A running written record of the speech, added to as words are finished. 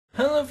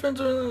Hello friends,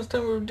 last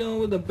time we were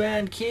dealing with a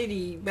bad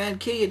kitty. Bad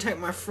kitty attacked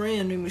my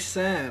friend, made me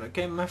sad.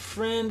 Okay, my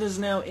friend is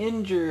now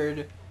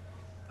injured.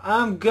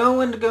 I'm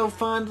going to go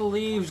find the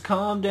leaves.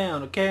 Calm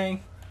down,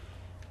 okay?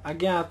 I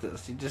got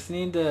this. You just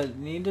need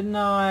to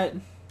not.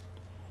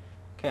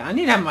 Okay, I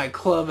need to have my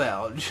club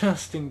out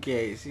just in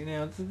case. You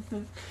know,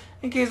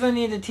 in case I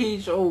need to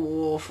teach a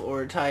wolf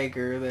or a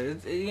tiger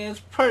that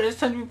it's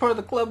time to be part of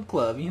the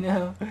club. You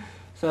know.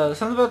 So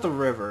something about the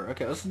river.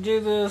 Okay, let's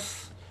do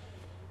this.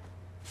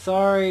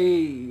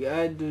 Sorry,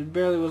 I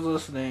barely was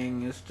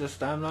listening. It's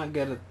just I'm not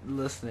good at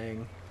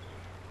listening.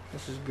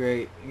 This is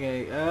great.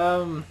 Okay,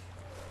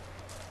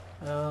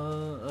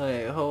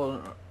 okay, hold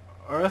on.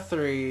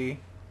 R3,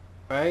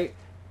 right?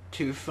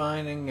 To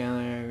find and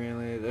gather green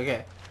leaves.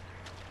 Okay.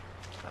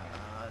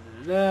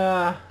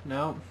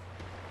 No.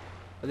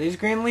 Are these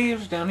green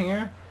leaves down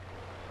here?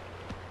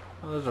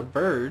 Oh, those are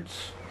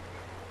birds.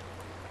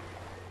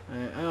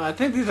 I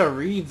think these are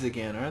reeds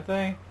again, aren't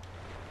they?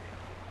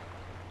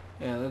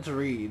 Yeah, that's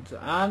reeds.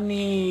 I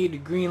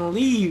need green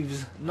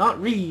leaves,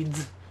 not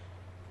reeds.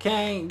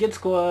 Okay, get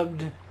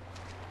squabbed.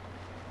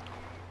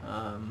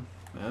 I'm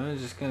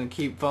just gonna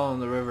keep following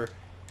the river.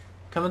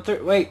 Coming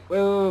through. Wait,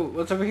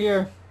 what's over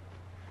here?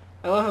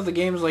 I love how the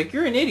game's like,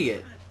 you're an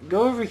idiot.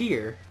 Go over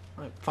here.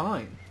 I'm like,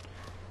 fine.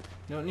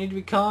 You don't need to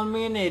be calling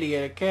me an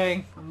idiot,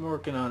 okay? I'm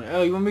working on it.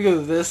 Oh, you want me to go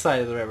to this side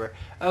of the river?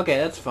 Okay,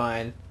 that's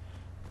fine.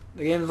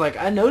 The game's like,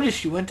 I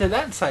noticed you went to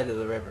that side of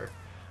the river.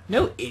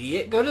 No,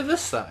 idiot, go to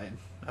this side.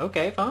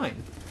 Okay,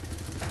 fine.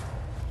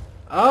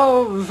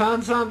 Oh, we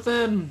found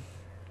something.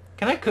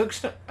 Can I cook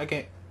stuff? I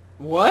can't.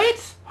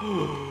 What?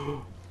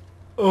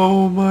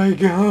 Oh my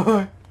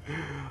god.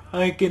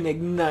 I can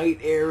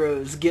ignite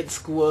arrows. Get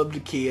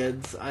squubbed,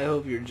 kids. I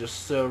hope you're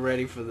just so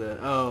ready for the...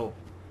 Oh.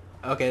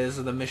 Okay, this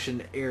is the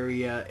mission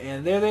area.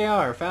 And there they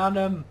are. Found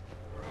them.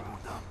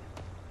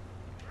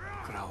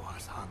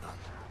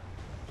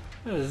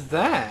 What is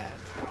that?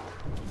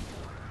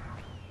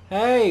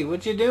 Hey,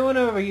 what you doing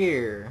over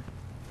here?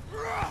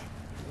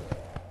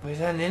 Wait, is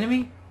that an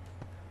enemy?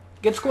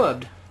 Get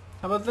squubbed.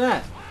 How about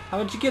that? How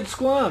about you get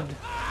squubbed?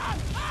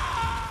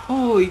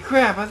 Holy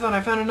crap, I thought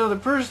I found another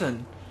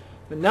person.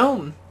 But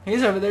no,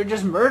 he's over there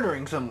just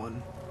murdering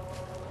someone.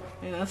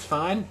 Hey, that's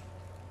fine.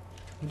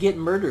 Get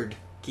murdered,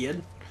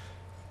 kid.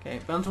 Okay,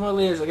 found some more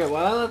leaves. Okay,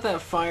 while I let that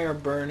fire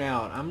burn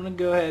out, I'm gonna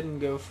go ahead and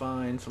go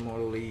find some more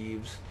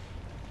leaves.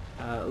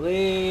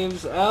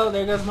 Leaves. Oh,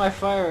 there goes my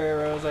fire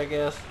arrows, I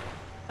guess.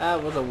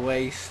 That was a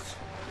waste.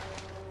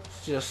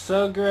 It's just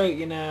so great,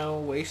 you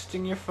know,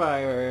 wasting your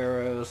fire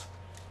arrows.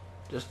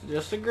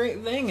 Just a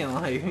great thing in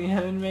life, you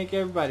know, and make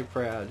everybody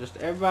proud. Just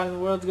everybody in the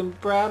world's gonna be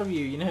proud of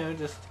you, you know.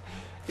 Just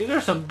these are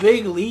some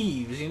big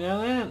leaves, you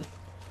know that?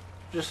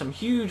 Just some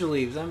huge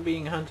leaves. I'm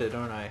being hunted,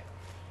 aren't I?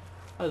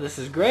 Oh, this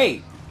is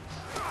great.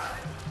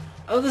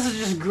 Oh, this is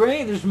just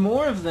great. There's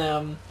more of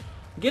them.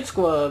 Get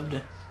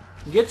squubbed.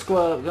 Get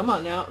squubbed. Come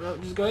on now. No,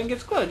 just go ahead and get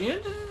squubbed. You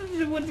know,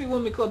 just wouldn't be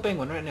one me club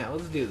penguin right now.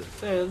 Let's do this.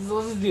 Hey,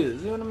 let's do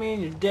this. You know what I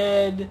mean? You're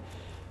dead.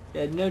 You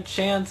had no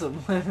chance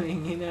of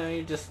living. You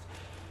know,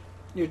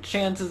 your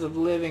chances of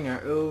living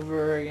are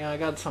over. You know, I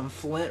got some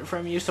flint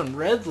from you, some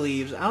red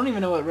leaves. I don't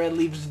even know what red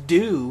leaves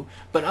do,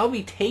 but I'll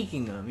be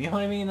taking them. You know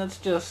what I mean?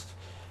 That's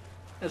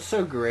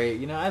so great.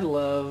 You know, I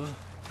love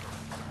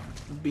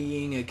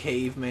being a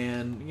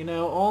caveman. You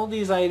know, all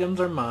these items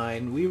are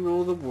mine. We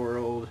rule the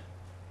world.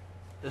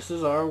 This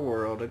is our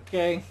world,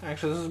 okay?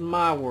 Actually, this is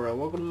my world.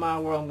 Welcome to my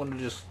world. I'm going to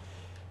just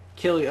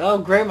kill you. Oh,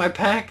 great. My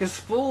pack is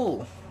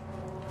full.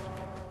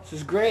 This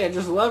is great. I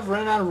just love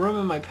running out of room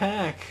in my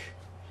pack.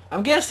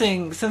 I'm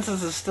guessing, since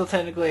this is still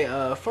technically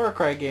a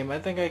Farcry game, I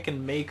think I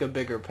can make a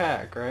bigger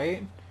pack,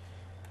 right?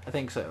 I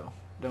think so.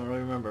 Don't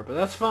really remember. But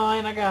that's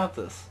fine. I got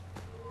this.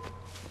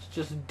 Let's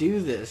just do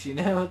this, you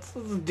know? Let's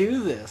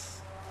do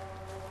this.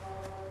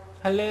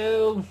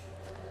 Hello?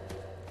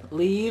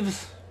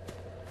 Leaves?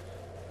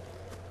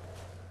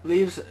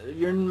 Leaves,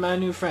 you're my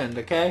new friend,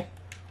 okay?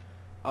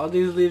 All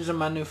these leaves are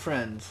my new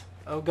friends.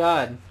 Oh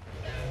god.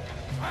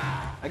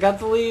 I got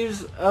the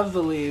leaves of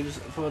the leaves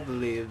for the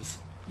leaves.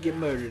 Get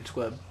murdered,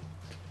 squib.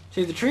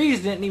 See, the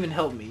trees didn't even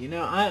help me. You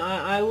know,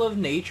 I love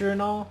nature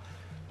and all,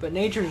 but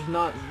nature's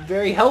not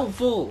very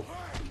helpful.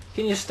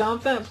 Can you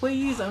stomp that,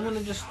 please? I'm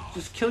gonna just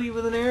kill you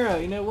with an arrow.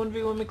 You know,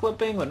 1v1 me club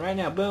penguin right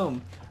now.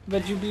 Boom. I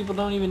bet you people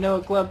don't even know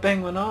what club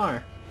penguin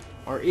are,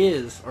 or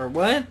is, or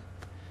what?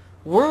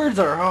 Words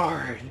are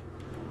hard.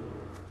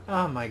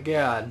 Oh my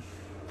god.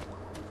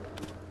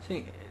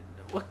 See,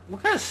 what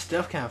kind of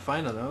stuff can I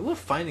find on them? I love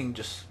finding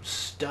just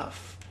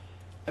stuff.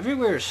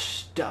 Everywhere is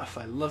stuff.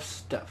 I love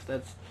stuff.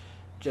 That's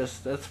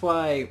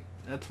why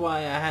I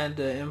had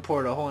to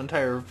import a whole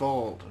entire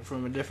vault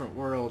from a different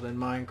world in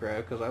Minecraft,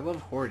 because I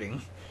love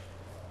hoarding.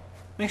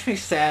 Makes me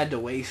sad to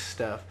waste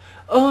stuff.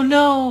 Oh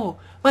no!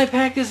 My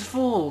pack is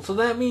full, so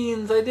that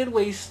means I did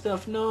waste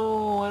stuff.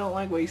 No, I don't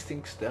like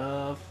wasting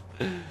stuff.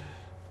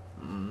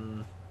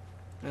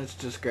 That's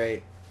just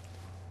great.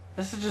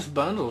 This is just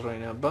bundles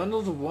right now.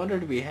 Bundles of wonder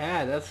to be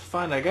had. That's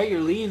fine. I got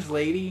your leaves,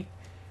 lady.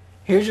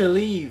 Here's your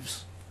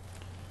leaves.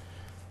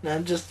 Now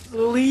just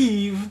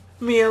leave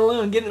me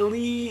alone. Get it?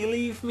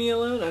 Leave me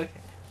alone. Okay.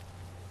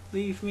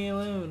 Leave me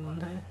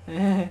alone.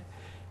 Why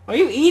are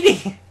you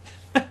eating?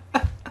 Why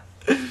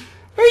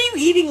are you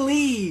eating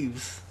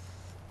leaves?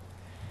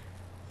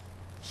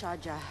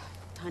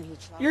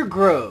 You're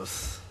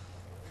gross.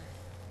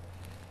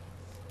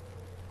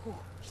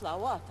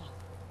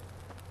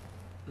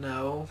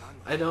 No,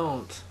 I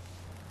don't.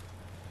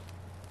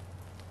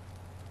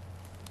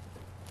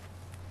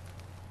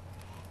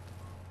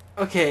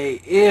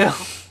 Okay, ew.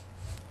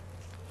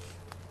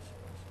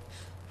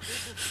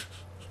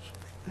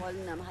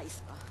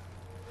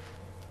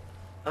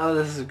 Oh,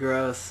 this is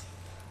gross.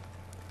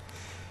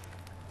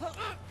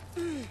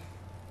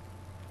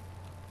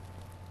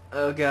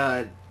 Oh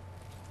god.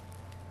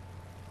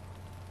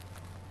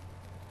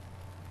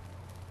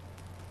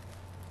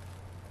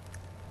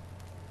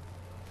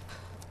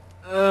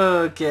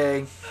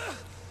 Okay.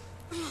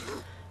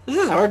 This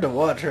is hard to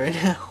watch right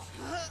now.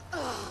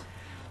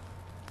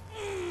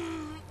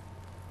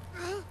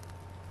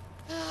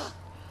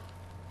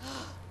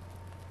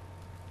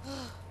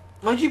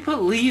 Why'd you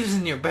put leaves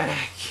in your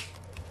back?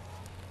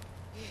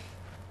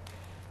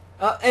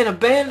 And a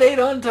band-aid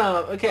on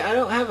top. Okay, I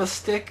don't have a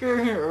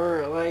sticker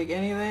or like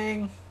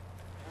anything.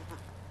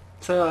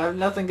 So I have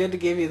nothing good to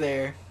give you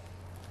there.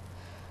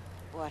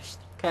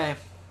 Okay.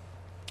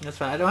 That's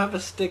fine. I don't have a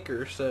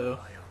sticker, so...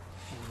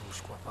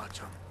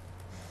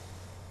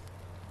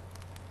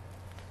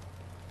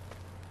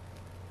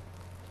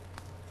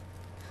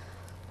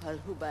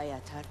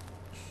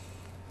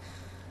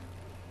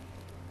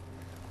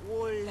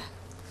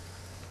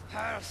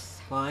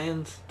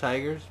 Lions,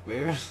 tigers,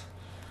 bears.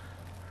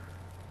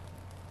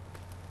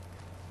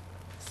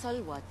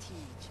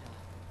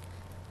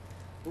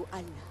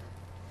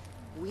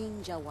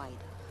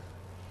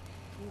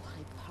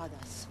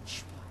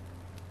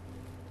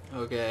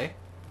 Okay.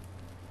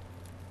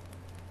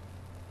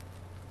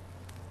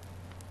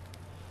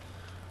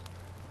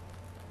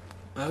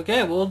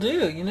 Okay, we'll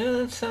do. You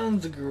know, that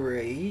sounds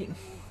great.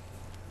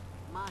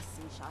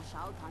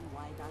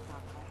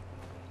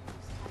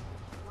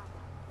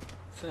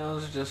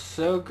 Sounds just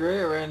so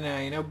great right now.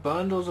 You know,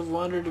 bundles of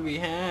wonder to be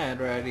had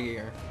right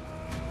here.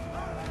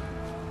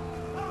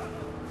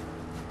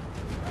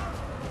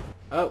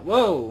 Oh,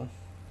 whoa.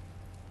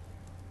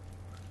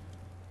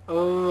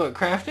 Oh, what,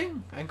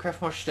 crafting? I can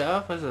craft more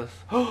stuff? What is this?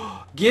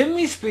 Oh, give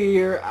me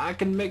spear. I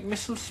can make me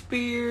some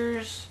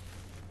spears.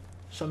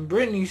 Some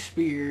Brittany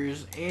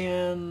spears.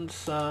 And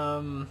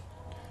some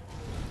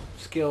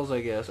skills,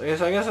 I guess. I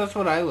guess that's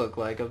what I look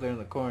like up there in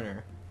the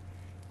corner.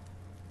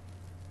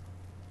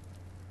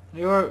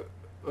 You're...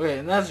 Wait,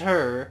 and that's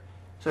her.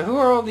 So who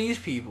are all these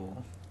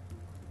people?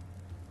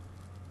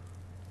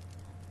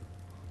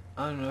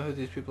 I don't know who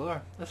these people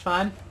are. That's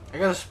fine. I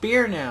got a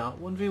spear now.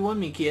 1v1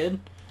 me, kid.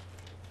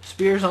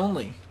 Spears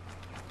only.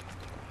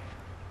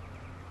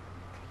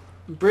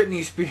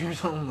 Brittany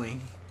spears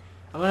only.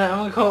 I'm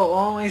gonna call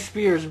all my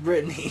spears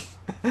Brittany.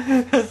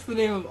 That's the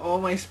name of all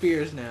my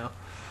spears now.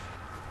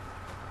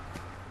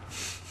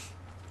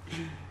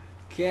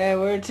 Okay,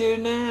 where to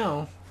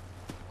now?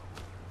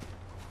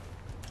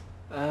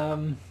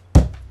 I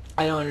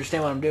don't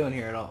understand what I'm doing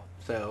here at all.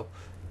 So,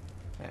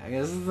 I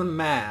guess this is the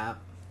map.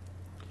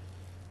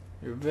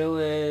 Your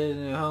village,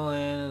 New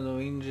Holland, the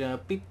Winja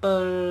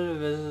people,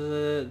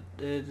 visit,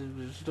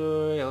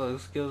 story, all the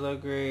skills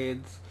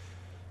upgrades.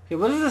 Okay,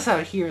 what is this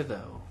out here,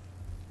 though?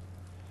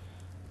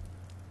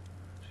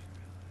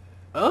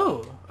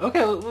 Oh,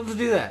 okay, let's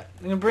do that.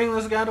 I'm gonna bring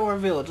this guy to our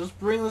village. Let's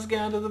bring this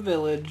guy to the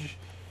village.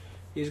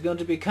 He's going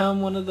to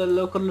become one of the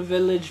local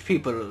village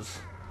peoples.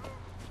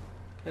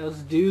 Okay, let's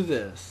do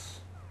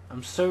this.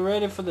 I'm so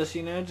ready for this,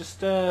 you know, just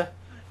so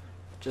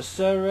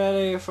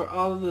ready for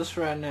all of this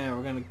right now.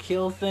 We're gonna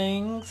kill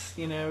things,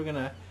 you know,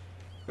 we're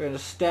gonna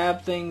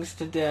stab things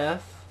to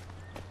death.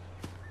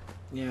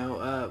 You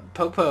know,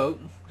 poke poke.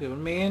 See what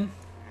I mean?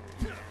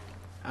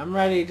 I'm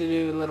ready to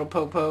do a little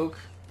poke poke.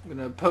 I'm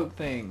gonna poke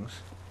things.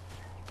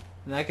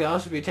 And that can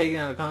also be taken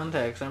out of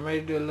context. I'm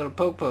ready to do a little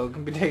poke poke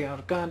and be taken out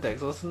of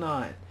context. Let's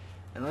not.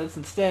 And let's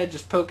instead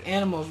just poke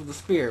animals with a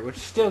spear, which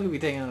still can be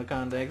taken out of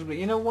context, but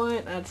you know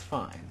what? That's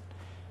fine.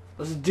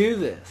 Let's do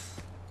this.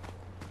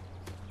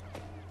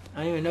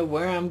 I don't even know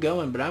where I'm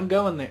going, but I'm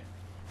going there.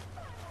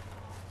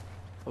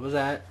 What was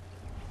that?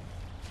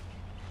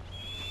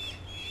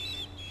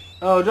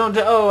 Oh, don't...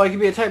 Oh, I can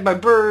be attacked by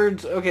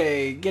birds.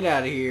 Okay, get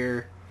out of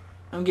here.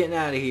 I'm getting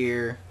out of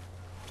here.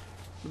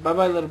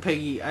 Bye-bye, little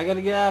piggy. I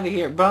gotta get out of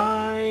here.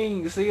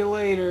 Bye. See you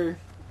later.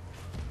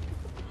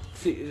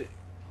 See...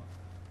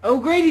 Oh,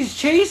 great, he's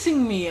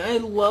chasing me. I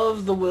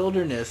love the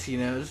wilderness, you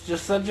know. It's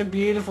just such a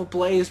beautiful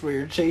place where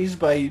you're chased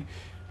by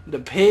the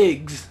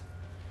pigs.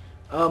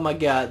 Oh my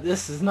god,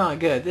 this is not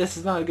good. This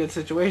is not a good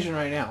situation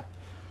right now.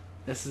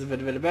 This is a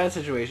bit of a bad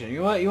situation.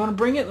 You want to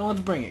bring it? Then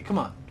let's bring it. Come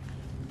on.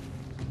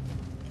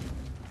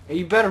 Hey,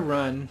 you better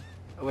run.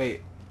 Oh,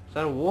 wait, is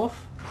that a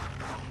wolf?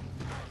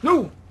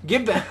 No!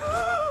 Get back!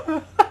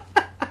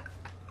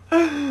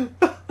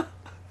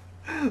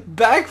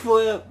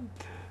 Backflip!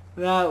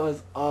 That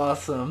was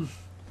awesome.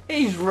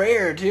 He's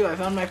rare, too. I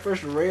found my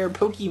first rare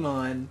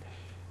Pokemon.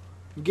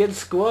 Get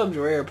squubbed,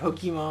 rare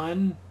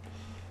Pokemon.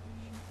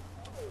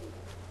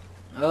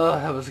 Oh,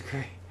 that was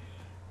great.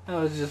 That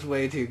was just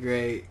way too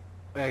great.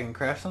 Wait, I can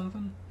craft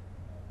something?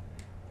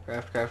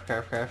 Craft. Can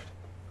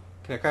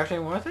I craft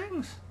any more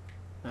things?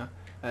 No.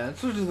 Let's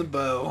switch to the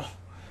bow.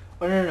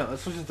 Oh, no.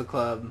 Let's switch to the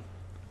club.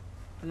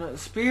 No,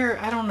 spear?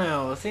 I don't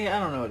know. See, I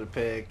don't know what to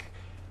pick.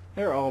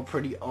 They're all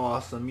pretty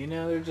awesome, you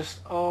know? They're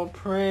just all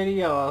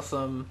pretty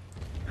awesome.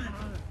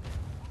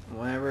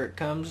 Whenever it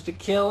comes to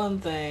killing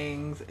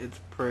things, it's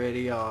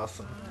pretty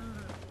awesome.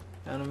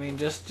 You know what I mean?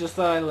 Just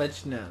thought I'd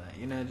let you know that.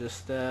 You know,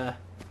 just,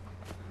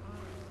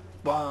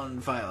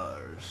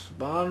 bonfires.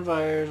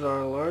 Bonfires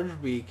are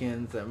large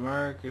beacons that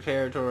mark your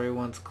territory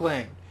once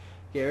claimed.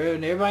 Get rid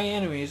of nearby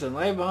enemies and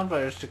light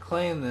bonfires to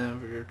claim them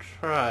for your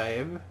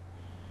tribe.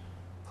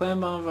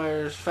 Claim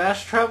bonfires,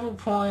 fast travel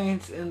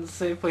points, and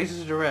safe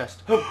places to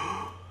rest.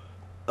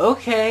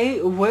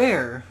 Okay,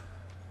 where?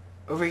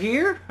 Over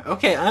here?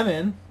 Okay, I'm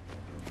in.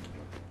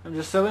 I'm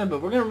just so in,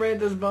 but we're gonna raid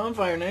this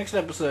bonfire next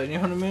episode. You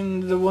know what I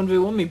mean? The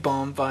 1v1 me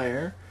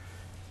bonfire.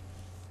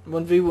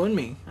 1v1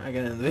 me. I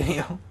got in the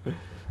video.